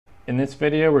In this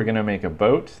video, we're going to make a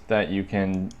boat that you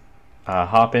can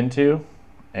hop into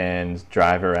and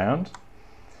drive around.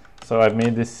 So I've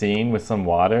made this scene with some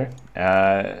water.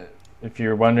 If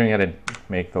you're wondering how to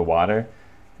make the water,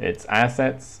 it's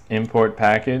Assets, Import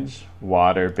Package,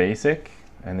 Water Basic,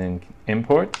 and then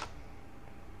Import.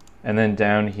 And then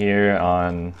down here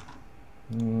on,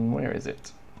 where is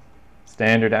it?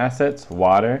 Standard Assets,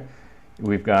 Water.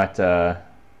 We've got the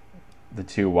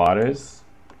two waters.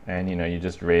 And you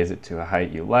just raise it to a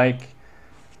height you like.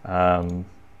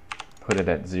 Put it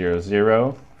at 0,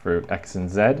 0 for X and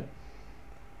Z.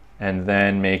 And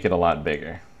then make it a lot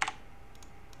bigger.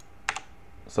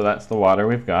 So that's the water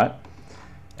we've got.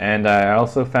 And I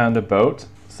also found a boat.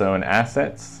 So in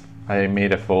Assets, I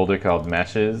made a folder called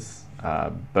Meshes,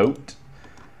 Boat.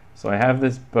 So I have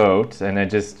this boat, and I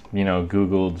just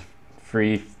Googled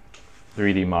free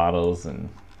 3D models and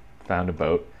found a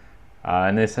boat.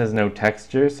 And this has no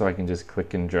texture, so I can just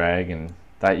click and drag, and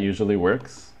that usually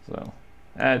works. So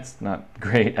it's not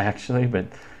great actually, but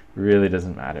really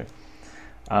doesn't matter.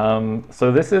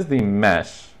 So this is the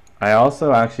mesh. I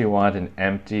also actually want an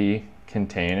empty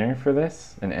container for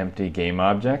this, an empty game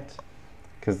object,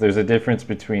 because there's a difference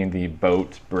between the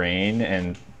boat brain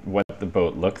and what the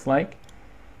boat looks like.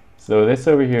 So this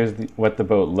over here is what the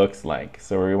boat looks like.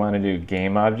 So we want to do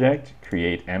game object,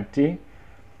 create empty.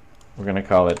 We're going to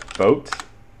call it boat.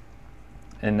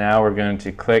 And now we're going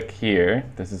to click here.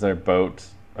 This is our boat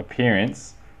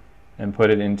appearance, and put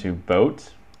it into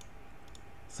boat.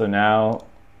 So now,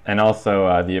 and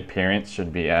also the appearance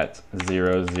should be at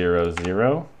 0, 0,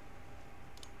 0.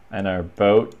 And our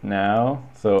boat now,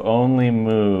 so only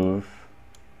move,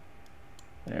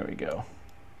 there we go.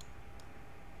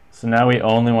 So now we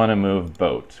only want to move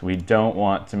boat. We don't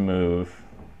want to move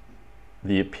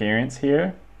the appearance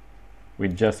here. We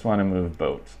just want to move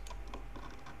boat.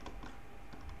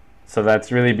 So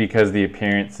that's really because the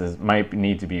appearances might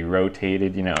need to be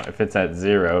rotated. If it's at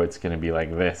 0, it's going to be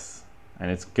like this. And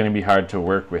it's going to be hard to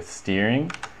work with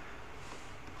steering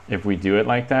if we do it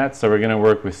like that. So we're going to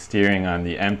work with steering on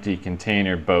the empty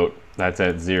container boat that's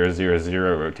at 0, 0,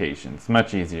 0 rotation. It's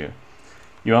much easier.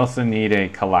 You also need a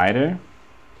collider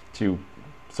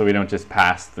so we don't just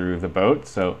pass through the boat.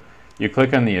 So you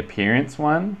click on the appearance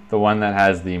one, the one that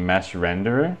has the mesh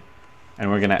renderer,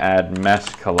 and we're going to add mesh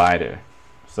collider.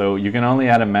 So you can only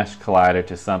add a mesh collider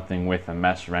to something with a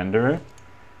mesh renderer.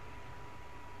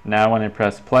 Now when I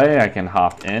press play, I can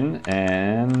hop in,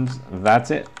 and that's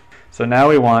it. So now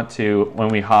we want to, when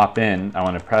we hop in, I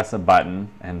want to press a button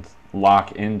and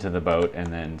lock into the boat and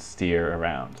then steer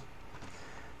around.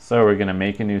 So we're going to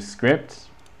make a new script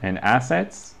in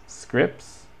Assets,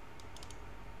 Scripts,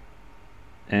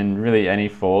 and really any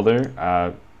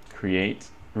folder, create,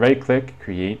 right-click,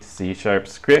 create C#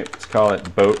 script, call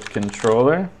it boat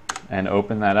controller, and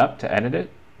open that up to edit it.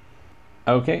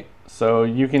 Okay, so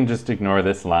you can just ignore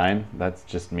this line, that's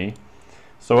just me.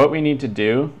 So what we need to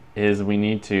do is we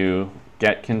need to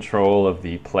get control of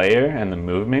the player and the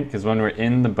movement, because when we're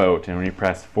in the boat and we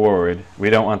press forward, we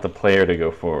don't want the player to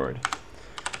go forward.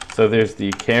 So there's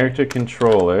the character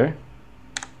controller,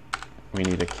 we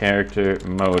need a character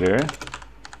motor,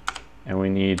 and we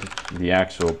need the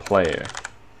actual player.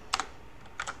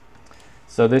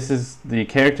 So this is the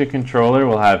character controller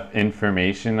will have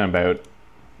information about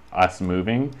us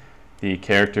moving. The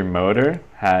character motor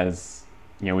has,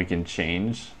 we can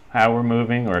change how we're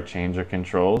moving or change our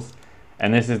controls.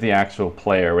 And this is the actual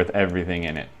player with everything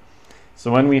in it.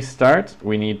 So when we start,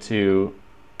 we need to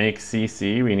make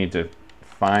CC, we need to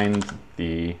find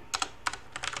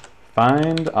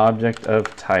object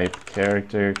of type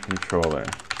character controller.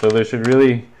 So there should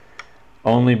really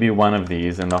only be one of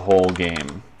these in the whole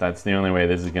game. That's the only way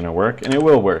this is going to work, and it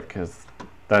will work because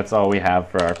that's all we have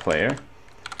for our player.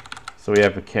 So we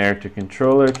have a character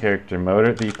controller, character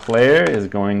motor. The player is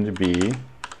going to be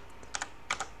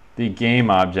the game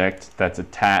object that's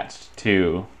attached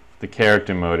to the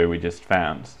character motor we just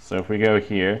found. So if we go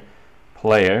here,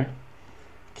 player,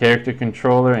 character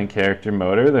controller and character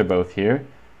motor, they're both here,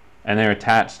 and they're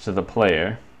attached to the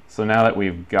player. So now that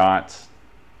we've got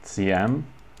CM,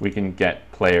 we can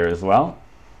get player as well.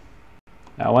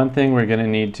 Now one thing we're going to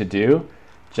need to do,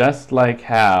 just like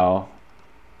how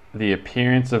the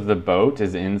appearance of the boat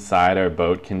is inside our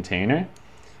boat container,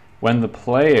 when the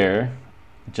player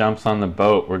jumps on the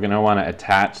boat, we're going to want to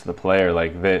attach the player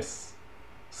like this,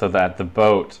 so that the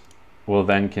boat will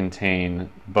then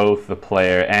contain both the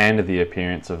player and the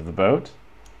appearance of the boat.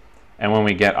 And when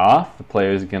we get off, the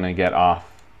player is going to get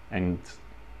off and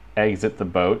exit the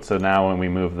boat. So now when we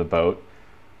move the boat,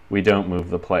 we don't move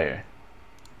the player.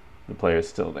 The player is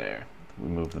still there. We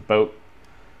move the boat.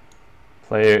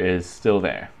 Player is still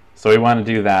there. So we want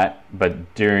to do that,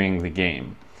 but during the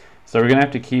game. So we're going to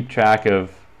have to keep track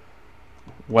of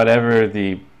whatever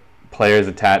the player is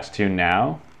attached to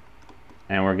now,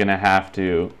 and we're going to have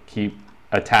to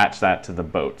attach that to the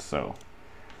boat. So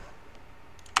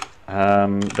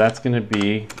that's going to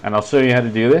be, and I'll show you how to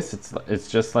do this. It's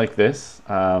just like this.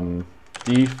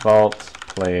 Default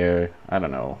player, I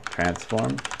don't know,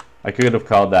 transform. I could have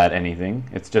called that anything.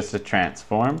 It's just a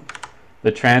transform.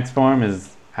 The transform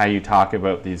is how you talk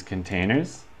about these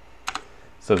containers.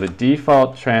 So the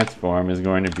default transform is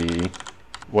going to be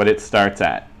what it starts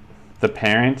at. The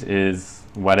parent is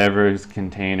whatever's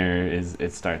container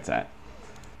it starts at.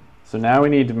 So now we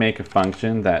need to make a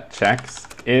function that checks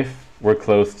if we're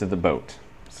close to the boat.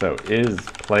 So is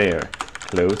player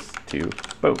close to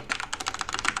boat?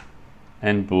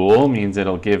 And bool means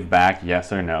it'll give back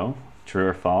yes or no, true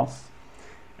or false.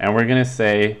 And we're going to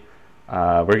say,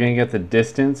 we're going to get the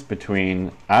distance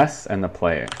between us and the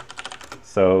player.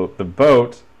 So the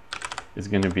boat is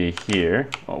going to be here.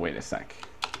 Oh, wait a sec.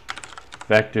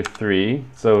 Vector 3.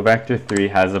 So vector 3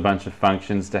 has a bunch of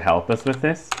functions to help us with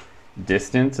this.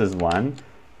 Distance is one,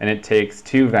 and it takes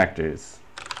two vectors.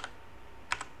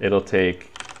 It'll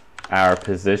take our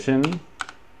position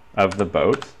of the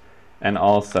boat and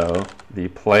also the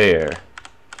player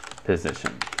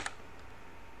position.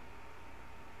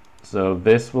 So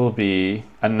this will be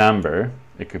a number.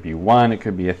 It could be 1, it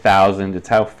could be 1,000. It's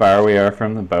how far we are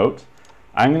from the boat.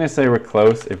 I'm going to say we're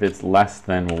close if it's less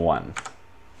than 1.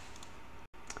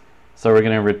 So we're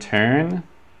going to return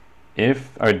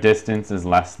if our distance is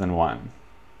less than 1.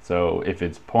 So if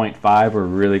it's 0.5, we're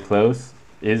really close.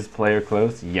 Is player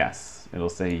close? Yes. It'll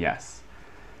say yes.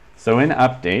 So in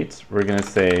update, we're going to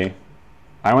say,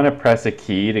 I want to press a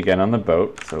key to get on the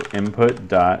boat. So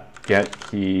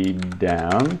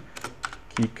input.getKeyDown.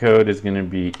 Key code is going to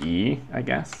be E, I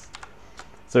guess.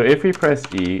 So if we press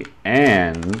E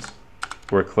and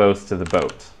we're close to the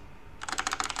boat,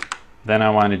 then I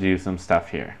want to do some stuff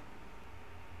here.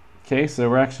 Okay, so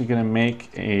we're actually going to make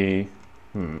a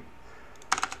new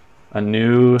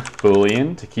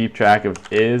Boolean to keep track of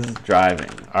is driving.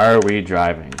 Are we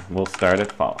driving? We'll start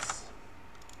at false.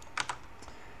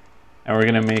 And we're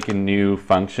going to make a new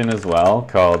function as well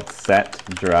called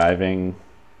setDriving,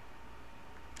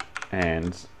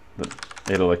 and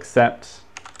it'll accept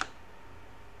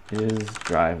is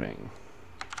driving.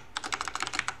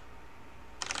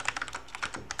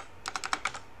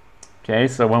 Okay,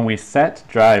 so when we set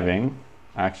driving,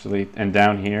 actually, and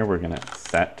down here we're going to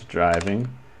set driving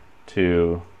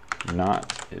to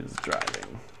not is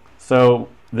driving. So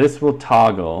this will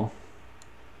toggle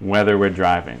whether we're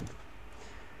driving.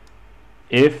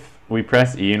 If we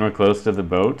press E and we're close to the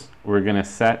boat, we're going to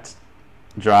set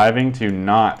driving to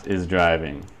not is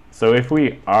driving. So if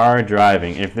we are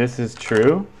driving, if this is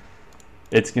true,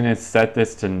 it's going to set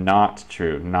this to not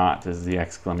true. Not is the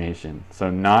exclamation. So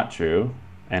not true,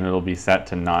 and it'll be set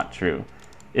to not true.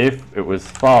 If it was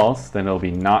false, then it'll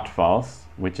be not false,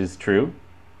 which is true.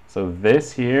 So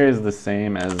this here is the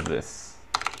same as this.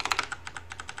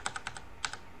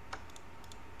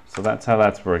 So that's how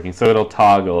that's working. So it'll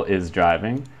toggle is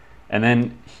driving. And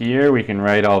then here we can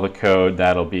write all the code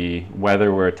that'll be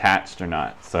whether we're attached or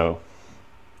not. So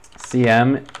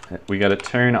CM, we got to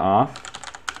turn off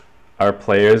our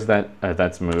players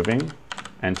that's moving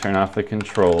and turn off the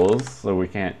controls so we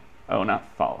can't, oh, not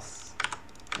false.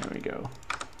 There we go.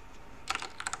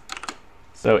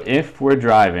 So if we're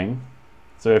driving,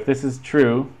 so if this is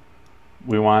true,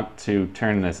 we want to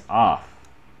turn this off.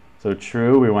 So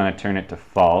true, we want to turn it to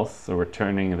false, so we're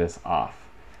turning this off.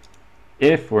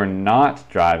 If we're not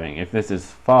driving, if this is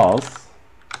false,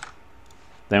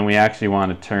 then we actually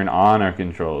want to turn on our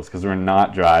controls because we're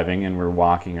not driving and we're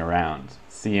walking around.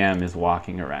 CM is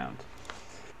walking around.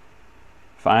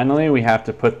 Finally, we have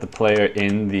to put the player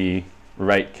in the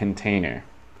right container.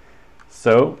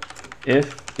 So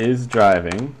if is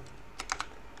driving,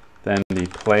 then the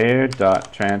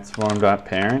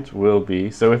player.transform.parent will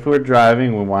be, so if we're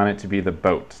driving, we want it to be the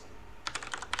boat.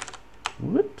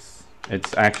 Whoops.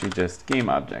 It's actually just game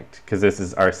object because this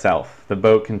is ourself. The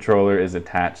boat controller is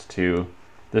attached to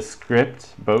the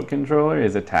script. Boat controller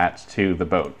is attached to the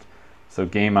boat. So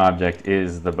game object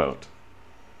is the boat.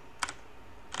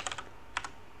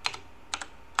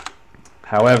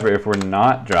 However, if we're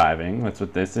not driving, that's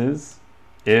what this is.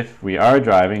 If we are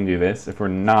driving, do this. If we're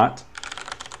not,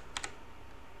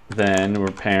 then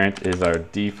our parent is our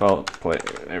default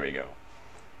player. There we go.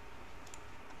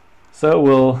 So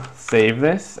we'll save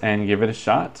this and give it a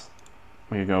shot.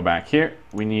 We go back here.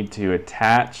 We need to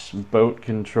attach boat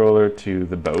controller to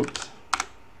the boat.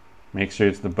 Make sure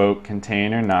it's the boat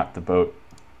container, not the boat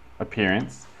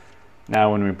appearance.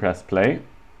 Now when we press play,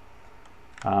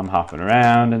 I'm hopping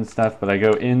around and stuff, but I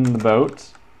go in the boat,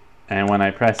 and when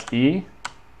I press E,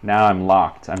 now I'm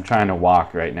locked. I'm trying to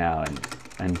walk right now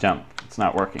and jump. It's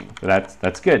not working, but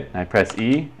that's good. I press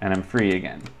E and I'm free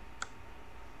again.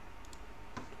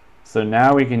 So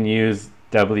now we can use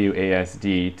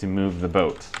WASD to move the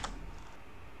boat.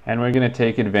 And we're going to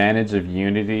take advantage of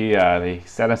Unity. They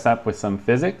set us up with some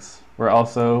physics. We're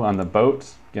also on the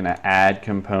boat going to add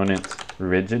component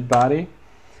rigidbody.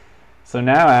 So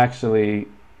now actually,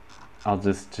 I'll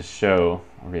just to show,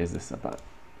 I'll raise this up a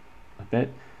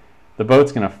bit. The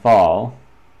boat's going to fall,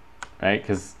 right?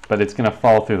 But it's going to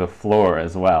fall through the floor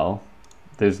as well.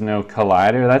 There's no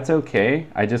collider. That's okay.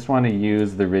 I just want to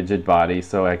use the rigid body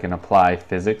so I can apply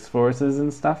physics forces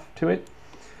and stuff to it.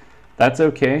 That's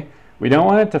okay. We don't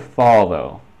want it to fall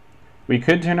though. We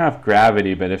could turn off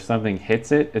gravity, but if something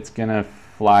hits it, it's going to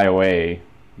fly away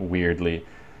weirdly.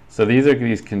 So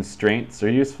these constraints are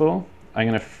useful. I'm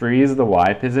going to freeze the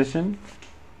Y position,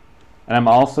 and I'm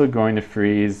also going to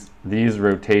freeze these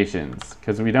rotations,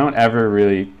 because we don't ever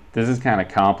really, this is kind of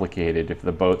complicated if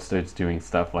the boat starts doing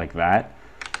stuff like that.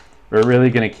 We're really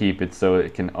going to keep it so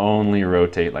it can only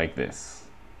rotate like this.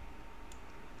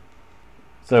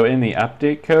 So in the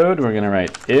update code, we're going to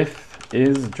write if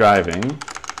is driving,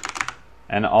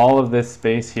 and all of this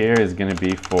space here is going to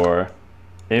be for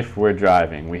if we're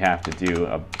driving. We have to do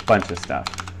a bunch of stuff.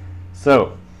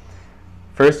 So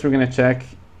first we're going to check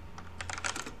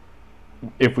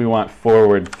if we want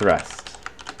forward thrust.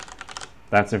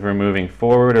 That's if we're moving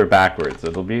forward or backwards.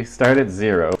 It'll be start at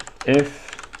 0.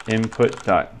 If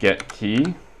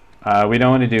input.getKey, we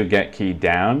don't want to do getKey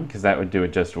down because that would do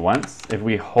it just once. If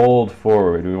we hold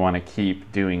forward, we want to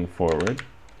keep doing forward.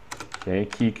 Okay,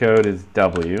 key code is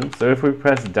W. So if we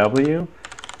press W,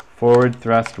 forward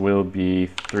thrust will be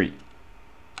 3.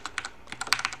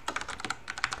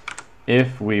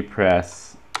 If we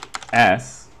press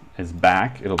S, is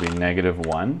back, it'll be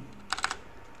 -1.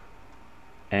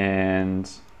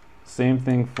 And same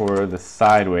thing for the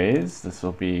sideways. This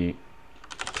will be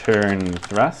turn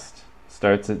thrust,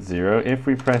 starts at 0. If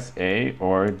we press A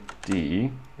or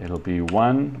D, it'll be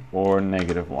 1 or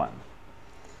 -1.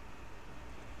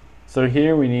 So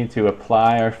here we need to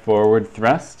apply our forward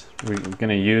thrust. We're going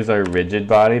to use our rigid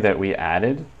body that we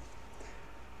added,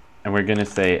 and we're going to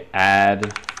say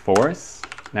add force.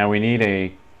 Now we need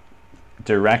a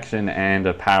direction and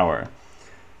a power.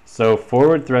 So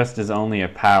forward thrust is only a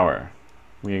power.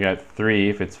 We got 3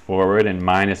 if it's forward and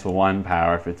 -1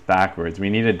 power if it's backwards. We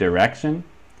need a direction,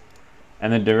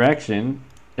 and the direction,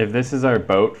 if this is our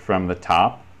boat from the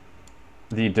top,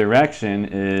 the direction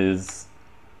is,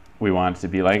 we want it to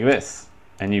be like this.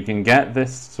 And you can get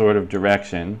this sort of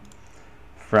direction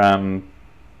from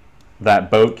that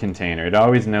boat container. It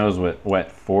always knows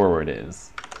what forward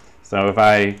is. So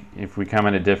if we come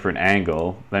at a different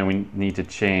angle, then we need to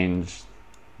change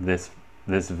this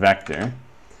vector.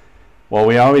 Well,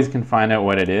 we always can find out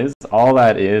what it is. All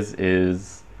that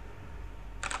is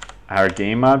our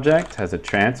game object has a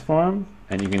transform,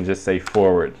 and you can just say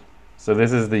forward. So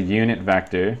this is the unit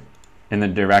vector in the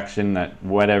direction that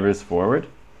whatever's forward.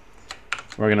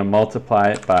 We're going to multiply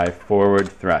it by forward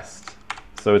thrust.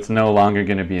 So it's no longer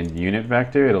going to be a unit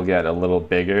vector. It'll get a little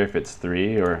bigger if it's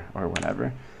 3 or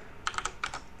whatever.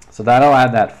 So that'll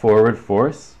add that forward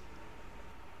force.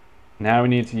 Now we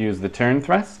need to use the turn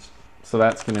thrust. So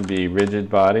that's going to be rigid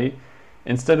body.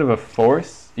 Instead of a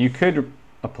force, you could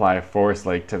apply a force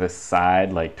like to the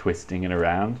side, like twisting it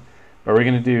around. But we're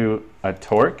going to do a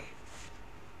torque,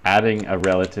 adding a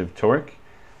relative torque.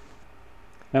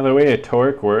 Now the way a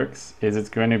torque works is it's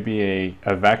going to be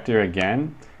a vector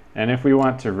again. And if we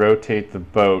want to rotate the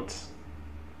boat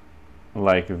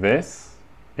like this,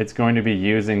 it's going to be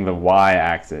using the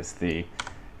y-axis,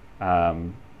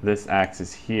 this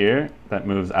axis here that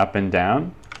moves up and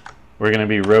down. We're going to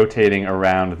be rotating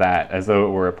around that as though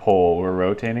it were a pole we're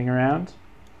rotating around.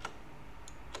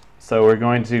 So we're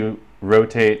going to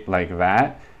rotate like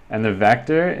that, and the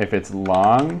vector, if it's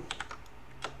long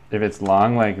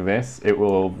like this, it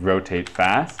will rotate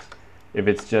fast. If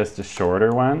it's just a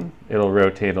shorter one, it'll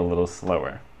rotate a little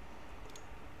slower.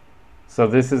 So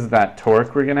this is that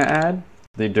torque we're going to add.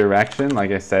 The direction,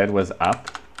 like I said, was up.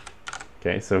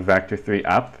 Okay, so vector 3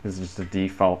 up is just a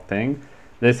default thing.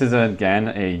 This is again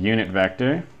a unit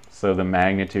vector, so the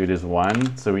magnitude is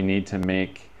 1. So we need to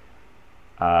make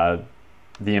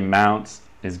the amount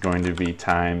is going to be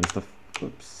times the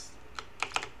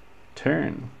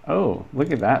turn. Oh,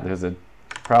 look at that. There's a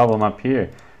problem up here.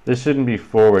 This shouldn't be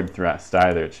forward thrust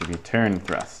either. It should be turn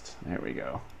thrust. There we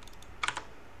go.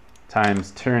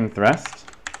 Times turn thrust.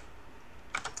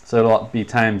 So it'll be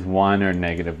times 1 or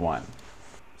 -1.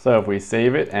 So if we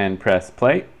save it and press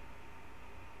play,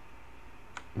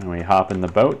 and we hop in the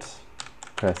boat,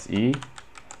 press E.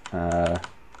 Oh,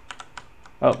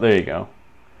 there you go.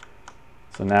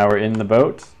 So now we're in the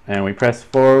boat, and we press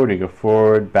forward, we go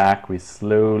forward, back, we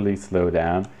slowly slow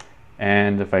down.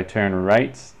 And if I turn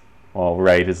right, well,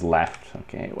 right is left,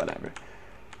 okay, whatever.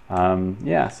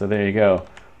 Yeah, so there you go.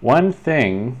 One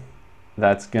thing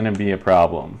that's gonna be a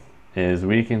problem is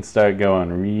we can start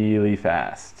going really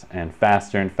fast and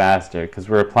faster because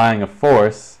we're applying a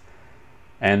force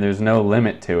and there's no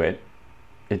limit to it.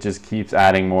 It just keeps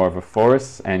adding more of a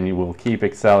force and you will keep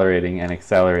accelerating and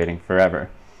accelerating forever.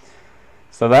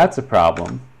 So that's a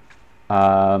problem.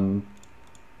 I'm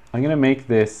gonna make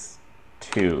this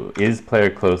 2, is player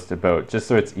close to boat, just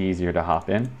so it's easier to hop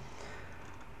in.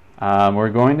 We're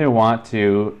going to want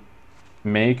to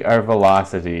make our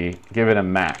velocity, give it a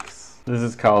max. This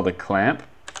is called a clamp.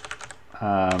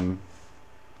 So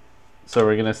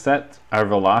we're going to set our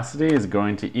velocity is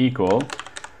going to equal,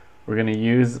 we're going to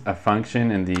use a function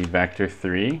in the vector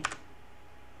 3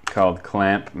 called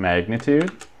clamp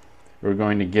magnitude. We're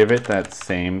going to give it that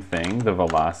same thing, the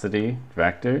velocity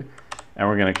vector, and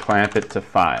we're going to clamp it to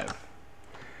 5.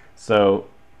 So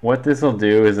what this will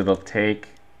do is it'll take,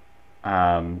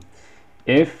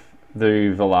 if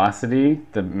the velocity,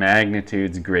 the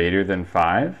magnitude's greater than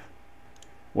 5,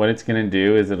 what it's going to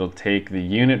do is it'll take the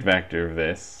unit vector of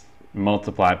this,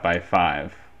 multiply it by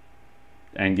 5,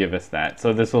 and give us that.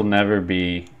 So this will never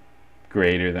be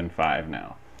greater than 5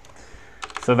 now.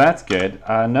 So that's good.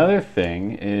 Another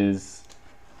thing is,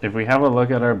 if we have a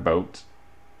look at our boat,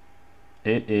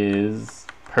 it is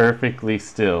perfectly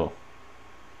still,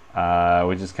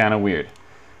 which is kind of weird.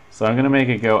 So I'm going to make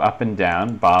it go up and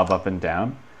down, bob up and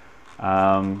down.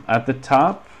 At the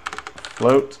top,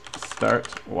 float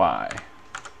start Y.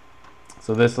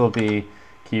 So this will be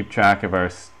keep track of our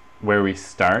where we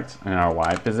start in our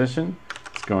Y position.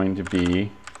 It's going to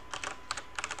be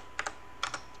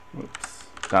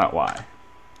dot Y.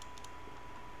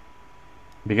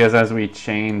 Because as we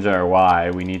change our Y,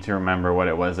 we need to remember what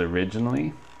it was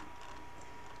originally.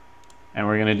 And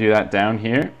we're going to do that down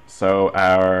here. So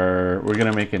we're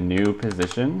going to make a new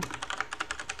position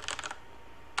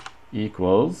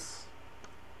equals,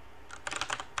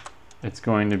 it's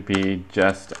going to be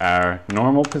just our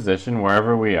normal position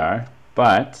wherever we are,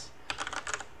 but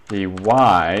the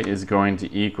Y is going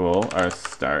to equal our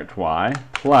start Y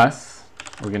plus,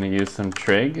 we're going to use some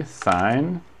trig,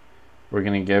 sine, we're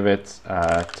going to give it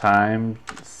time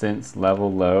since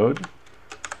level load,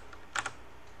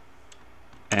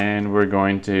 and we're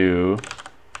going to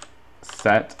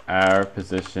set our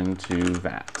position to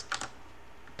that.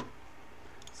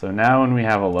 So now when we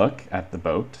have a look at the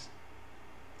boat,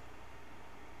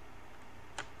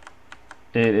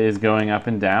 it is going up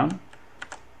and down,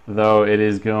 though it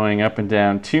is going up and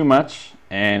down too much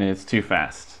and it's too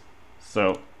fast.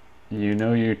 So you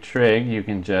know your trig, you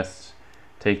can just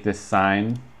take this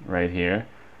sine right here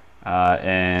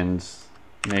and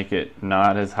make it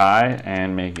not as high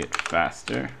and make it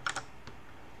faster.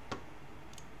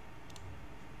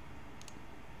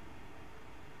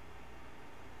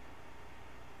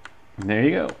 And there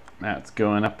you go. Now it's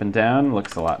going up and down,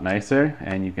 looks a lot nicer,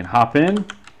 and you can hop in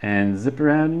and zip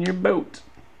around in your boat.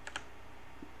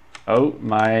 Oh,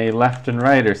 my left and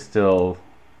right are still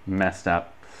messed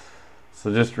up.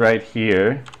 So just right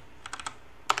here,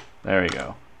 there we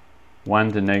go.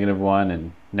 1 to -1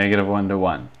 and -1 to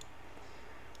 1.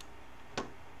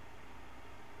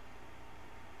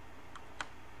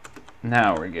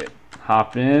 Now we're good.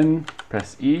 Hop in,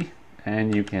 press E,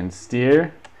 and you can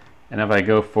steer. And if I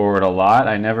go forward a lot,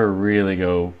 I never really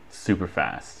go super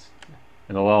fast.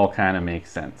 It'll all kind of make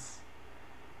sense.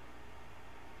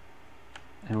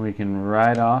 And we can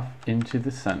ride off into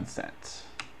the sunset.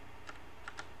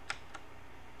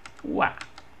 Wow.